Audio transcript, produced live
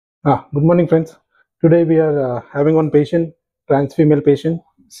Good morning, friends. Today we are having one patient, trans female patient.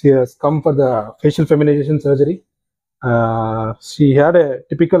 She has come for the facial feminization surgery. She had a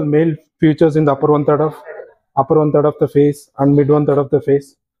typical male features in the upper one third of the face and mid one third of the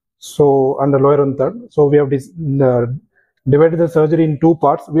face. So and the lower one third. So we have divided the surgery in two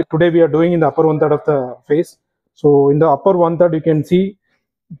parts. Today we are doing in the upper one third of the face. So in the upper one third, you can see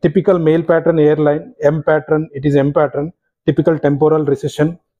typical male pattern hairline, M pattern. It is M pattern. Typical temporal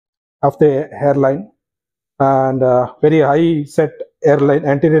recession of the hairline and very high set hairline,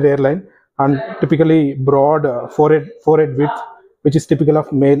 anterior hairline, and typically broad forehead width, which is typical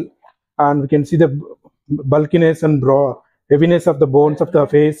of male. And we can see the bulkiness and heaviness of the bones of the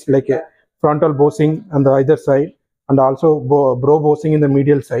face, like a frontal bossing on the either side, and also brow bossing in the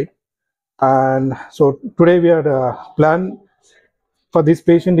medial side. And so today we are plan for this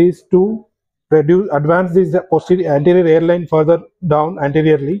patient is to advance this posterior anterior hairline further down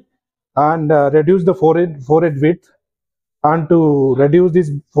anteriorly and reduce the forehead width, and to reduce this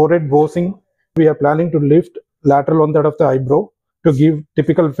forehead bossing we are planning to lift lateral one third of the eyebrow to give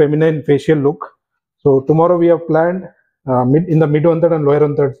typical feminine facial look. So tomorrow we have planned in the mid one third and lower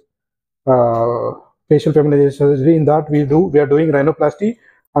one third facial feminization surgery. In that we are doing rhinoplasty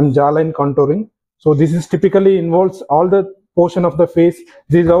and jawline contouring. So this is typically involves all the portion of the face.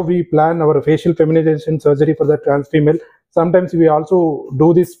 This is how we plan our facial feminization surgery for the trans female. Sometimes we also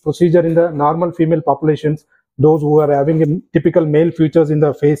do this procedure in the normal female populations, those who are having typical male features in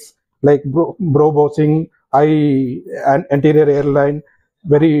the face, like brow bossing, eye and anterior hairline,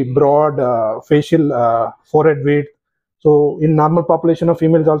 very broad facial forehead width. So in normal population of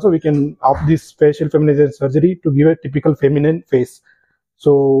females also we can opt this facial feminization surgery to give a typical feminine face.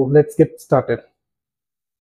 So let's get started.